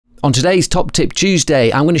On today's Top Tip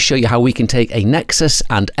Tuesday, I'm going to show you how we can take a Nexus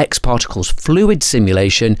and X-Particles fluid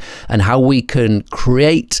simulation and how we can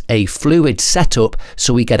create a fluid setup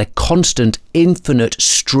so we get a constant infinite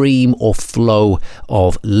stream or flow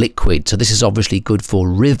of liquid. So this is obviously good for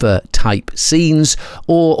river type scenes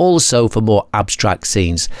or also for more abstract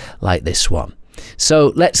scenes like this one.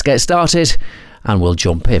 So let's get started and we'll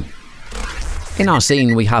jump in. In our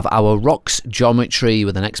scene, we have our rocks geometry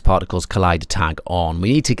with an X-Particles collider tag on.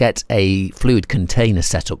 We need to get a fluid container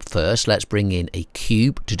set up first. Let's bring in a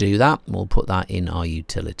cube to do that. We'll put that in our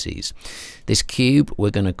utilities. This cube,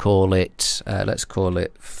 we're going to call it, let's call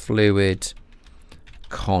it fluid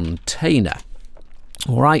container.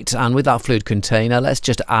 All right, and with that fluid container, let's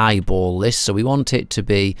just eyeball this. So we want it to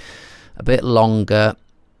be a bit longer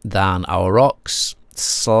than our rocks,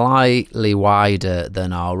 slightly wider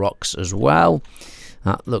than our rocks as well.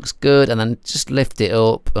 That looks good, and then just lift it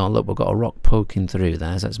up. Oh look, we've got a rock poking through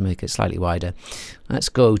there, so let's make it slightly wider. Let's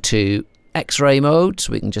go to X-ray mode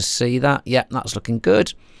so we can just see that. Yep, that's looking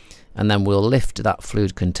good. And then we'll lift that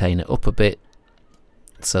fluid container up a bit.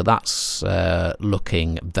 So that's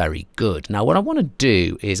looking very good. Now what I want to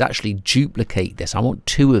do is actually duplicate this. I want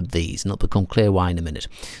two of these, and it'll become clear why in a minute.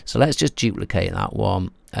 So let's just duplicate that one.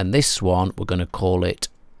 And this one, we're going to call it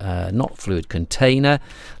not fluid container.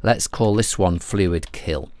 Let's call this one fluid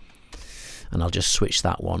kill. And I'll just switch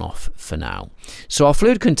that one off for now. So our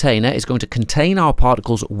fluid container is going to contain our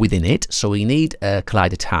particles within it. So we need a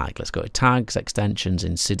collider tag. Let's go to tags, extensions,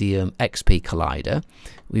 Insidium, XP collider.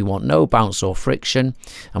 We want no bounce or friction.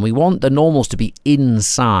 And we want the normals to be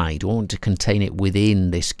inside. We want to contain it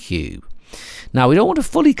within this cube. Now we don't want to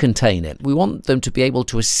fully contain it. We want them to be able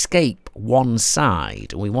to escape one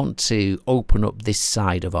side. We want to open up this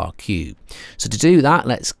side of our cube. So to do that,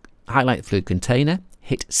 let's highlight the fluid container,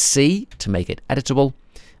 hit C to make it editable,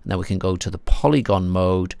 and then we can go to the polygon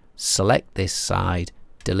mode, select this side,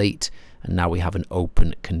 delete, and now we have an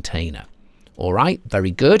open container. All right,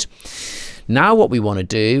 very good. Now what we want to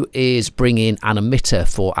do is bring in an emitter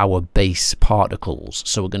for our base particles.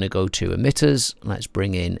 So we're going to go to emitters. Let's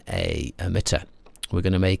bring in a emitter. We're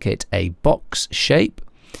going to make it a box shape.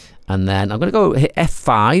 And then I'm going to go hit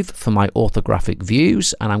F5 for my orthographic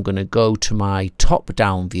views. And I'm going to go to my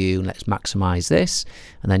top-down view. Let's maximize this.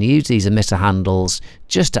 And then use these emitter handles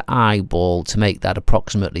just to eyeball to make that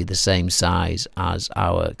approximately the same size as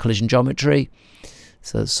our collision geometry.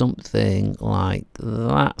 So something like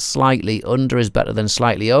that. Slightly under is better than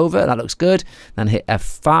slightly over. That looks good. Then hit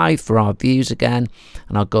F5 for our views again.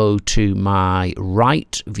 And I'll go to my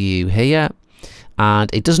right view here. And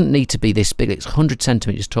it doesn't need to be this big. It's 100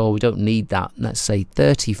 centimeters tall. We don't need that. Let's say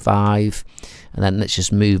 35. And then let's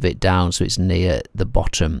just move it down so it's near the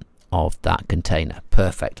bottom of that container.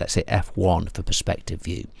 Perfect. Let's hit F1 for perspective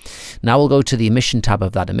view. Now we'll go to the emission tab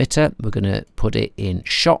of that emitter. We're going to put it in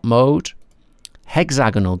shot mode,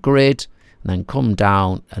 hexagonal grid, and then come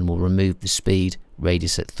down and we'll remove the speed,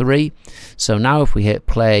 radius at 3. So now if we hit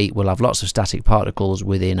play, we'll have lots of static particles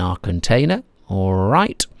within our container. All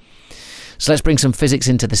right. So let's bring some physics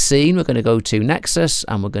into the scene. We're going to go to Nexus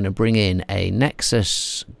and we're going to bring in a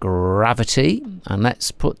Nexus gravity, and let's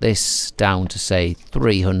put this down to say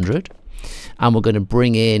 300. And we're going to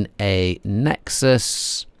bring in a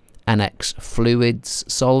NeXus nxFluids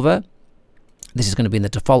solver. This is going to be in the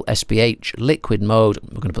default SPH liquid mode.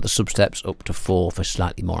 We're going to put the substeps up to 4 for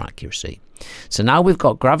slightly more accuracy. So now we've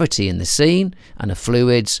got gravity in the scene and the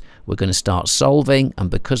fluids. We're going to start solving, and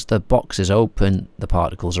because the box is open, the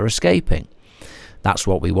particles are escaping. That's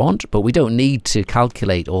what we want, but we don't need to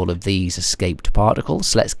calculate all of these escaped particles.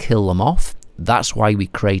 So let's kill them off. That's why we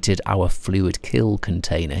created our fluid kill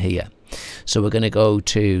container here. So we're going to go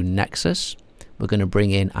to Nexus. We're going to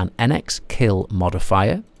bring in an NeXus Kill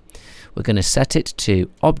modifier. We're going to set it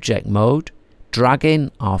to object mode, drag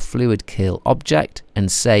in our fluid kill object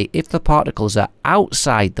and say if the particles are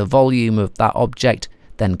outside the volume of that object,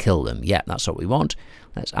 then kill them. Yeah, that's what we want.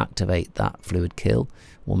 Let's activate that fluid kill.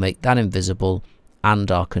 We'll make that invisible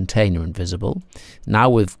and our container invisible. Now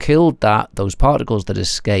we've killed that, those particles that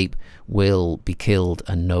escape will be killed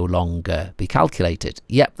and no longer be calculated.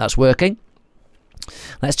 Yep, that's working.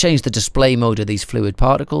 Let's change the display mode of these fluid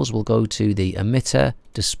particles. We'll go to the emitter,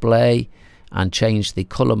 display, and change the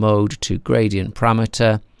color mode to gradient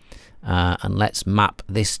parameter. And let's map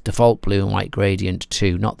this default blue and white gradient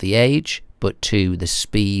to not the age, but to the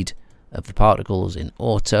speed of the particles in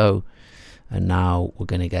auto. And now we're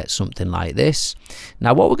going to get something like this.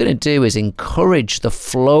 Now what we're going to do is encourage the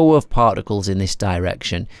flow of particles in this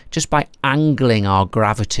direction just by angling our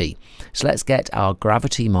gravity. So let's get our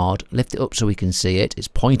gravity mod, lift it up so we can see it. It's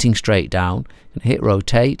pointing straight down. Hit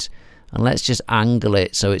rotate, and let's just angle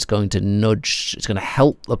it so it's going to nudge, it's going to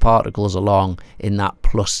help the particles along in that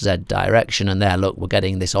plus Z direction. And there, look, we're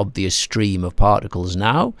getting this obvious stream of particles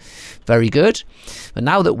now. Very good. But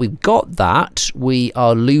now that we've got that, we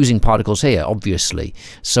are losing particles here, obviously.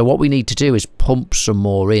 So what we need to do is pump some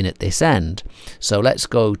more in at this end. So let's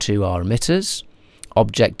go to our emitters,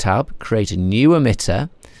 object tab, create a new emitter.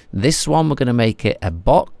 This one, we're going to make it a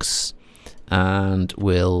box, and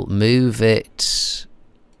we'll move it.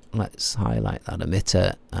 Let's highlight that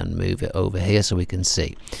emitter and move it over here so we can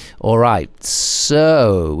see. All right,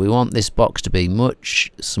 so we want this box to be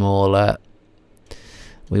much smaller.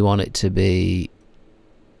 We want it to be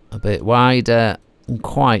a bit wider and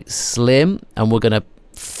quite slim, and we're going to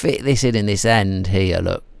fit this in this end here,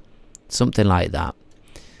 look, something like that.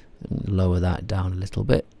 Lower that down a little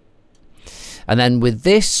bit. And then with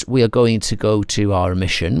this, we are going to go to our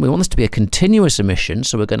emission. We want this to be a continuous emission,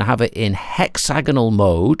 so we're going to have it in hexagonal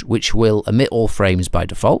mode, which will emit all frames by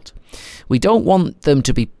default. We don't want them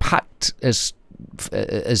to be packed as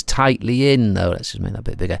tightly in, though. Let's just make that a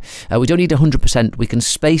bit bigger. We don't need 100%. We can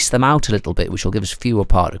space them out a little bit, which will give us fewer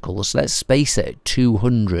particles. So let's space it at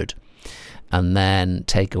 200 and then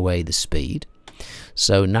take away the speed.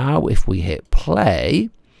 So now if we hit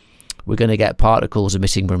play, we're going to get particles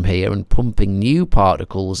emitting from here and pumping new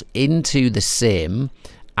particles into the sim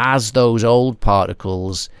as those old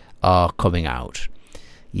particles are coming out.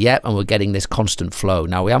 Yep, and we're getting this constant flow.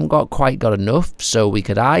 Now we haven't quite got enough, so we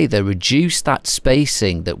could either reduce that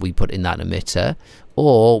spacing that we put in that emitter,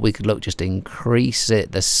 or we could look just increase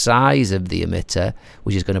it, the size of the emitter,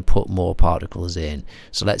 which is going to put more particles in.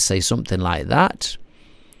 So let's say something like that.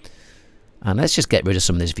 And let's just get rid of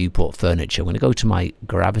some of this viewport furniture. I'm going to go to my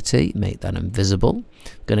gravity, make that invisible.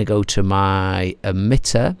 I'm going to go to my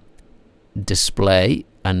emitter display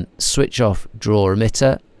and switch off draw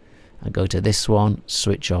emitter. And go to this one,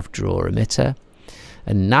 switch off draw emitter.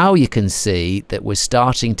 And now you can see that we're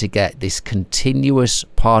starting to get this continuous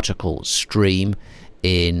particle stream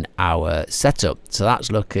in our setup. So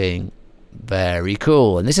that's looking very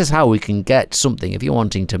cool, and this is how we can get something. If you're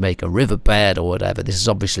wanting to make a riverbed or whatever, this is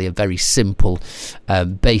obviously a very simple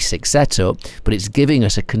basic setup, but it's giving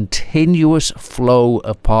us a continuous flow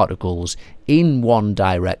of particles in one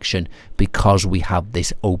direction because we have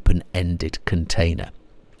this open-ended container.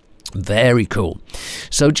 Very cool.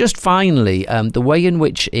 So just finally, the way in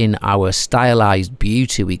which in our stylized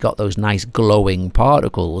beauty we got those nice glowing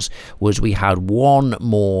particles was we had one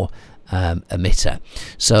more emitter.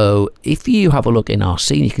 So if you have a look in our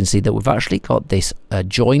scene, you can see that we've actually got this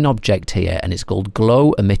join object here, and it's called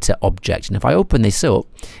glow emitter object. And if I open this up,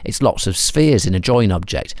 it's lots of spheres in a join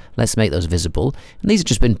object. Let's make those visible, and these have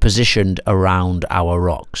just been positioned around our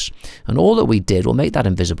rocks. And all that we did, we'll make that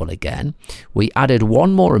invisible again. We added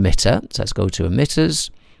one more emitter. So let's go to emitters,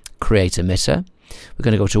 create emitter. We're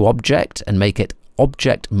going to go to object and make it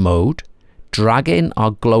object mode, drag in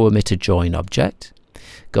our glow emitter join object,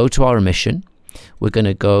 go to our emission. We're going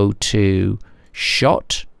to go to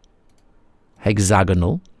shot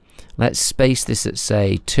hexagonal. Let's space this at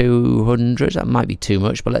say 200. That might be too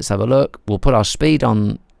much, but let's have a look. We'll put our speed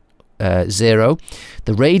on 0.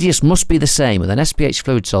 The radius must be the same. With an SPH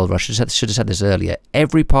fluid solver, I should have said this earlier,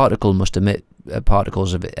 every particle must emit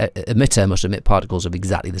emitter must emit particles of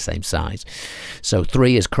exactly the same size. So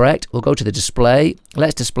 3 is correct. We'll go to the display.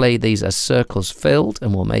 Let's display these as circles filled,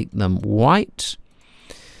 and we'll make them white.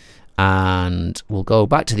 And we'll go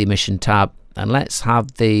back to the emission tab, and let's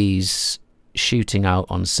have these shooting out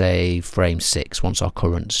on say frame 6 once our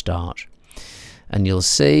currents start. And you'll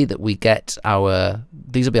see that we get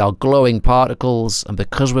these will be our glowing particles, and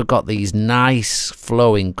because we've got these nice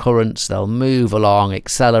flowing currents, they'll move along,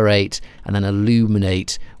 accelerate, and then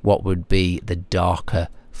illuminate what would be the darker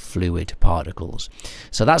fluid particles.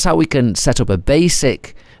 So that's how we can set up a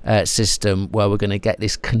basic system where we're going to get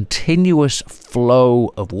this continuous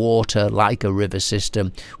flow of water like a river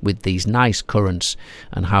system with these nice currents,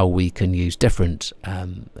 and how we can use different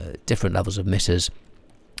levels of emitters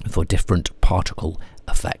for different particle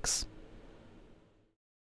effects.